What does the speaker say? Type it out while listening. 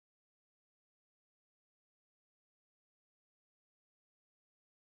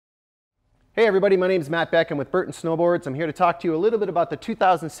Hey everybody, my name is Matt Beck. I'm with Burton Snowboards. I'm here to talk to you a little bit about the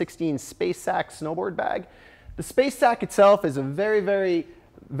 2016 Space Sack snowboard bag. The Space Sack itself is a very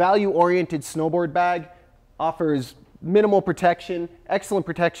value-oriented snowboard bag. Offers minimal protection, excellent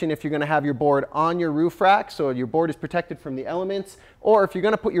protection if you're going to have your board on your roof rack, so your board is protected from the elements, or if you're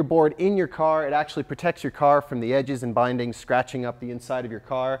going to put your board in your car, it actually protects your car from the edges and bindings scratching up the inside of your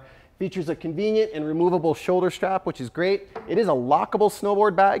car. Features a convenient and removable shoulder strap, which is great. It is a lockable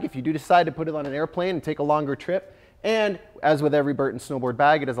snowboard bag if you do decide to put it on an airplane and take a longer trip. And as with every Burton snowboard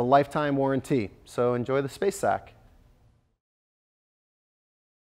bag, it has a lifetime warranty. So enjoy the Space Sack.